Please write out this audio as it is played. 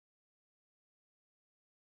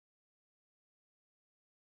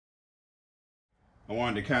I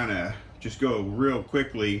wanted to kind of just go real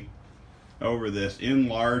quickly over this,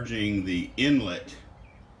 enlarging the inlet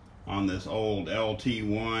on this old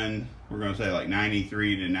LT1. We're going to say like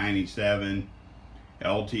 93 to 97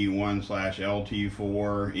 LT1 /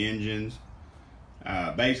 LT4 engines.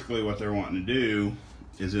 Basically what they're wanting to do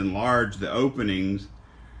is enlarge the openings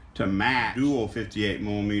to match dual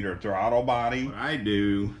 58mm throttle body. What I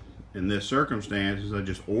do in this circumstance is I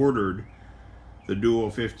just ordered the dual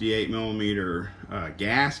 58mm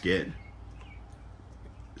gasket,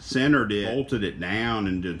 centered it, bolted it down,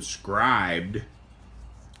 and then scribed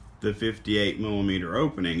the 58mm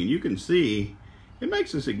opening. And you can see it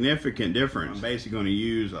makes a significant difference. I'm basically going to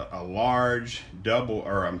use a large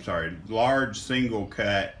large single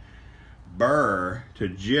cut burr to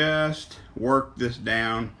just work this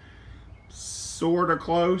down sort of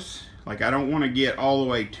close. Like, I don't want to get all the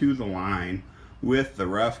way to the line with the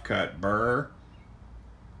rough cut burr.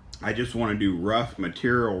 I just want to do rough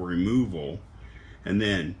material removal and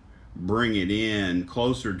then bring it in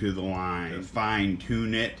closer to the line, fine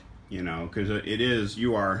tune it, you know, because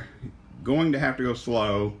you are going to have to go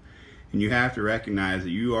slow, and you have to recognize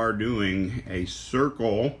that you are doing a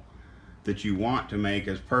circle that you want to make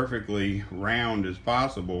as perfectly round as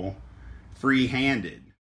possible, free-handed.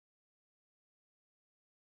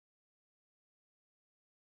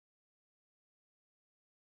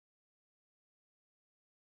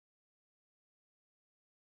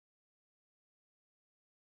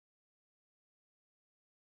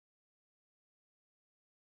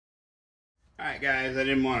 Alright guys, I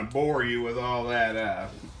didn't want to bore you with all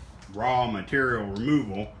that raw material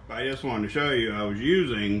removal. I just wanted to show you I was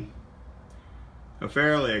using a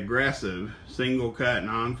fairly aggressive single cut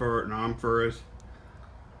non-ferrous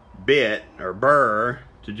bit or burr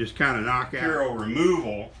to just kind of knock out material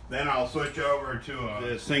removal. Then I'll switch over to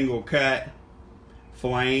this single cut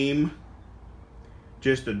flame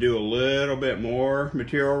just to do a little bit more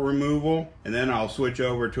material removal, and then I'll switch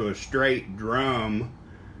over to a straight drum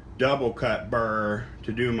double cut burr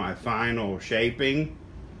to do my final shaping,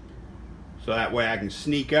 so that way I can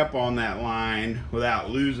sneak up on that line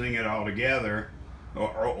without losing it altogether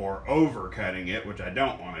or over cutting it, which I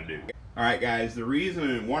don't want to do. Alright guys,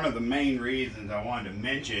 one of the main reasons I wanted to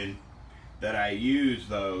mention that I use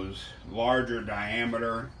those larger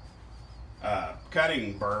diameter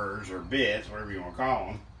cutting burrs or bits, whatever you want to call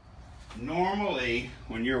them. Normally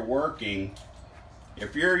when you're working,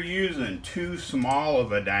 if you're using too small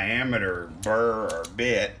of a diameter burr or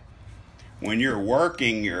bit, when you're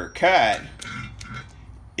working your cut,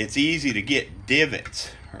 it's easy to get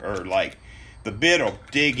divots, or like the bit will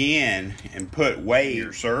dig in and put weight on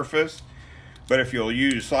your surface. But if you'll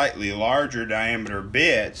use slightly larger diameter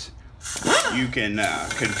bits, you can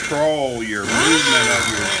control your movement of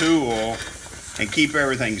your tool and keep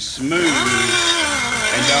everything smooth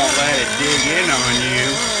and don't let it dig in on you.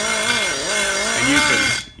 And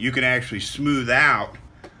you can actually smooth out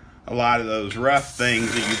a lot of those rough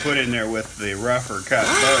things that you put in there with the rougher cut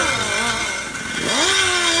burr.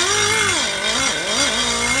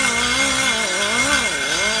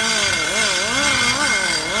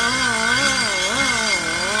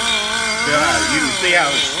 You can see how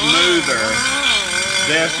smoother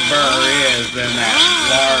this burr is than that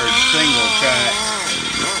large single cut.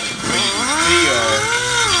 When you can feel,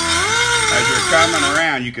 as you're coming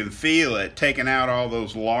around, you can feel it taking out all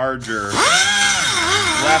those larger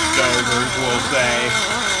leftovers, we'll say,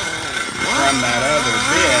 from that other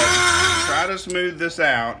bit. Try to smooth this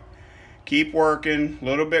out. Keep working a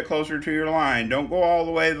little bit closer to your line. Don't go all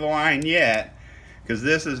the way to the line yet, because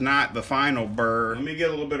this is not the final burr. Let me get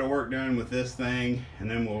a little bit of work done with this thing, and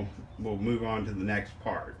then we'll move on to the next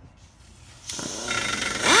part.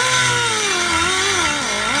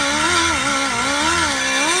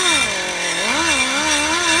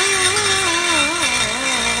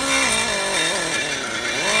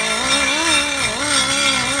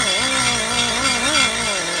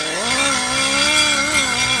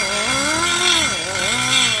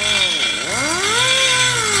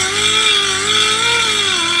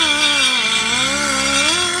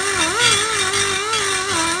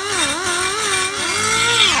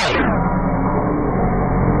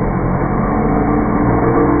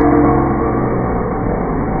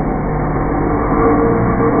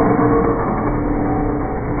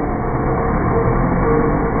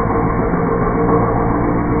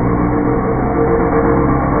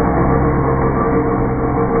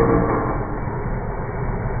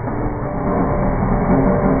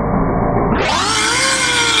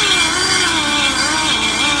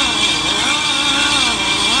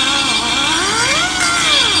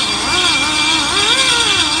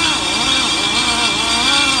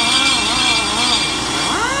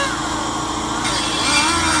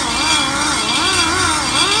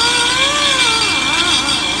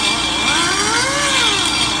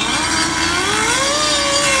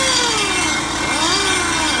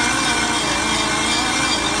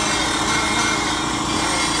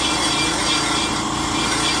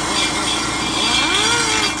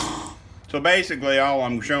 basically all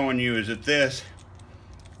I'm showing you is that this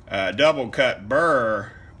double cut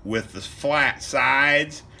burr with the flat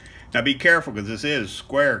sides. Now be careful, because this is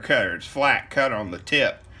square cut, or it's flat cut on the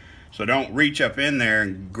tip. So don't reach up in there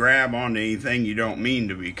and grab onto anything you don't mean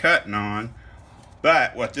to be cutting on.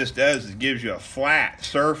 But what this does is gives you a flat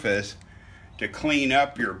surface to clean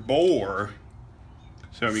up your bore.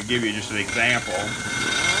 So let me give you just an example.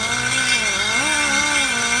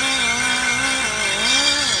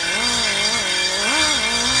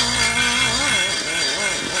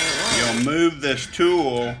 You'll move this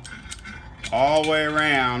tool all the way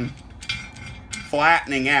around,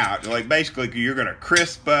 flattening out. Like basically you're going to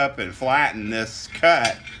crisp up and flatten this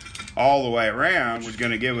cut all the way around, which is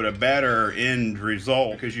going to give it a better end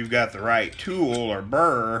result because you've got the right tool or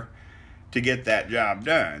burr to get that job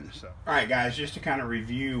done. So, all right guys, just to kind of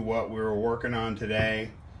review what we were working on today.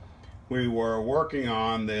 We were working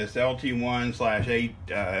on this LT1/8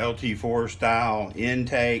 LT4 style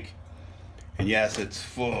intake, and yes, it's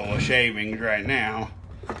full of shavings right now,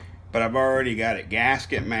 but I've already got it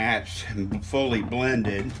gasket matched and fully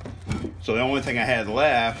blended. So the only thing I had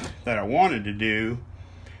left that I wanted to do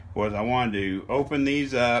was I wanted to open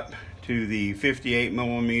these up to the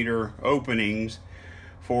 58mm openings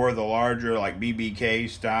for the larger, like BBK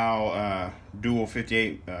style dual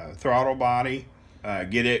 58 throttle body.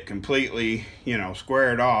 Get it completely, you know,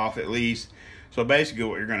 squared off at least. So basically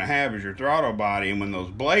what you're going to have is your throttle body, and when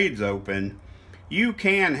those blades open, you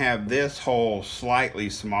can have this hole slightly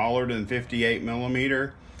smaller than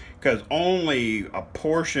 58mm, because only a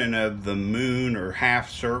portion of the moon or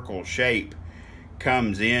half circle shape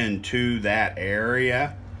comes into that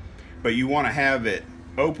area. But you want to have it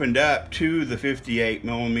opened up to the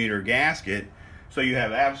 58mm gasket, so you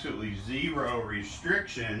have absolutely zero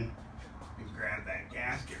restriction. Let me grab that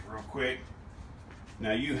gasket real quick.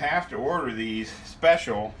 Now you have to order these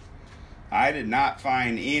special. I did not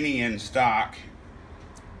find any in stock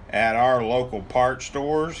at our local part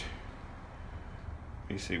stores.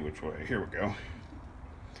 Let me see which way. Here we go.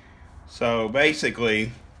 So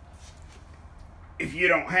basically, if you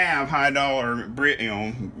don't have high dollar,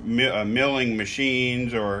 milling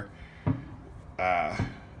machines or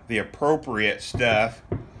the appropriate stuff,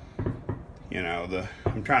 you know,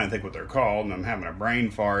 I'm trying to think what they're called, and I'm having a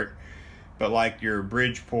brain fart. But like your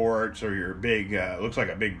Bridgeports or your big, looks like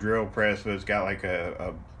a big drill press, but it's got like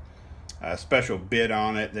a special bit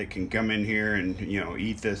on it that can come in here and, you know,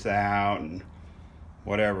 eat this out and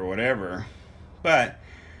whatever. But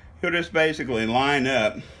you'll just basically line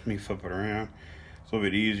up. Let me flip it around. It's a little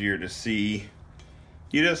bit easier to see.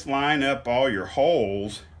 You just line up all your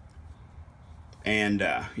holes, and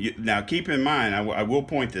now keep in mind, I will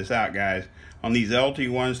point this out, guys, on these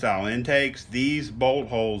LT1 style intakes, these bolt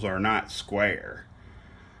holes are not square.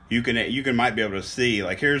 You might be able to see,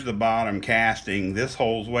 like, here's the bottom casting, this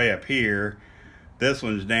hole's way up here, this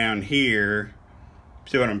one's down here.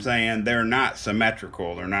 See what I'm saying? They're not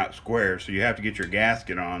symmetrical, they're not square, so you have to get your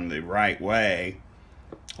gasket on the right way.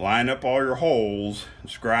 Line up all your holes,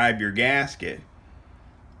 scribe your gasket.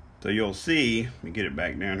 So you'll see, let me get it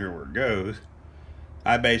back down here where it goes.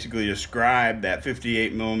 I basically just scribed that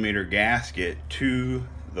 58mm gasket to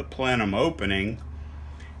the plenum opening,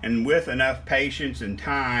 and with enough patience and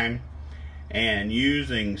time and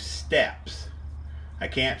using steps, I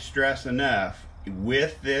can't stress enough,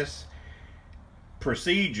 with this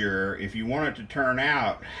procedure, if you want it to turn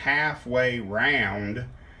out halfway round,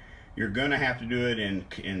 you're going to have to do it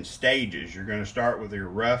in stages. You're going to start with your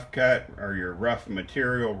rough cut or your rough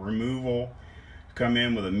material removal, come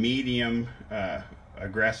in with a medium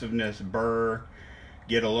aggressiveness burr,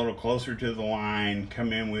 get a little closer to the line,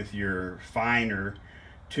 come in with your finer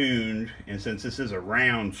tuned, and since this is a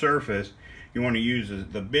round surface, you want to use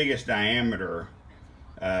the biggest diameter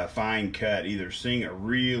fine cut, either a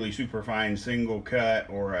really super fine single cut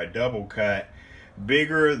or a double cut.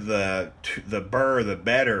 Bigger the burr, the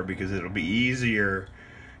better, because it'll be easier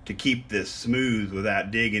to keep this smooth without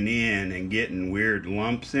digging in and getting weird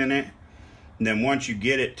lumps in it. And then once you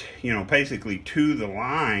get it, you know, basically to the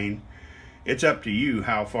line, it's up to you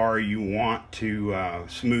how far you want to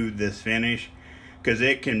smooth this finish, because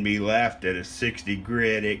it can be left at a 60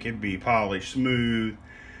 grit, it could be polished smooth,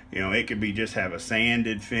 you know, it could be just have a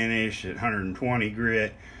sanded finish at 120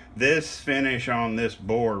 grit. This finish on this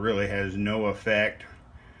bore really has no effect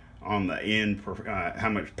on the end, how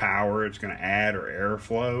much power it's going to add or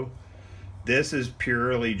airflow. This is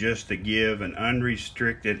purely just to give an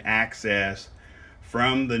unrestricted access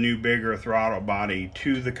from the new bigger throttle body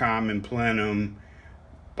to the common plenum,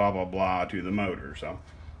 blah blah blah, to the motor. So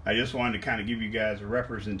I just wanted to kind of give you guys a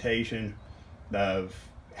representation of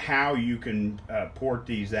how you can port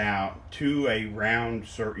these out to a round,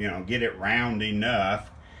 get it round enough.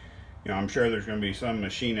 I'm sure there's going to be some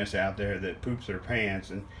machinist out there that poops their pants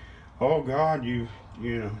and, oh God, you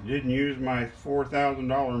didn't use my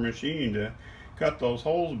 $4,000 machine to cut those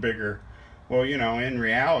holes bigger. Well, in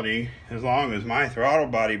reality, as long as my throttle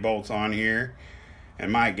body bolts on here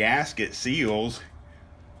and my gasket seals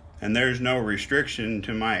and there's no restriction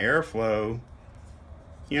to my airflow,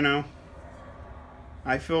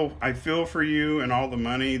 I feel for you and all the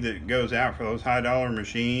money that goes out for those high dollar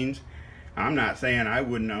machines. I'm not saying I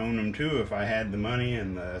wouldn't own them too if I had the money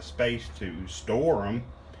and the space to store them,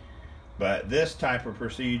 but this type of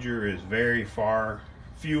procedure is very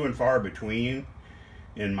few and far between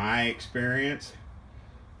in my experience.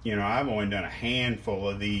 I've only done a handful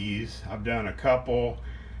of these. I've done a couple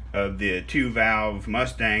of the 2-valve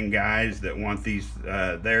Mustang guys that want these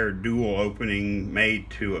their dual opening made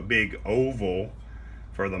to a big oval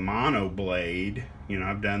for the mono blade.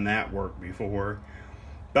 I've done that work before,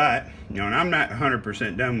 but and I'm not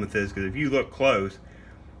 100% done with this, because if you look close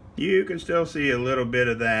you can still see a little bit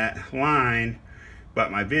of that line,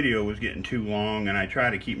 but my video was getting too long and I try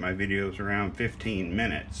to keep my videos around 15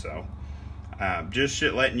 minutes. So just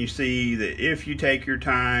letting you see that if you take your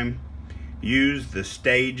time, use the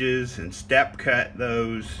stages and step cut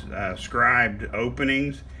those scribed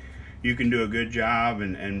openings, you can do a good job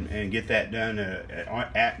and get that done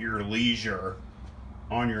at your leisure,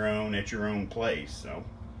 on your own, at your own place. So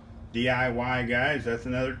DIY, guys, that's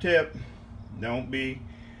another tip. Don't be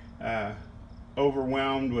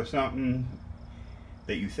overwhelmed with something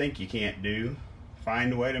that you think you can't do.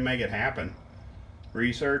 Find a way to make it happen.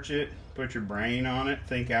 Research it, put your brain on it,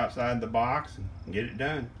 think outside the box, and get it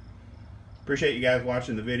done. Appreciate you guys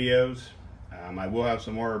watching the videos. I will have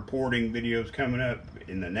some more porting videos coming up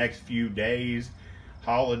in the next few days,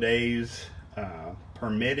 holidays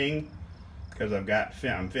permitting, because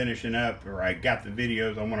I'm finishing up, or I got the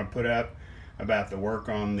videos I want to put up about the work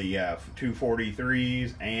on the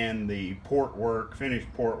 243s and the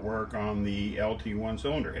finished port work on the LT1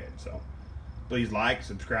 cylinder head. So please like,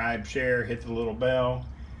 subscribe, share, hit the little bell,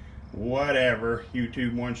 whatever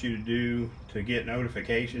YouTube wants you to do to get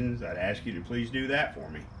notifications. I'd ask you to please do that for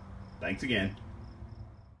me. Thanks again.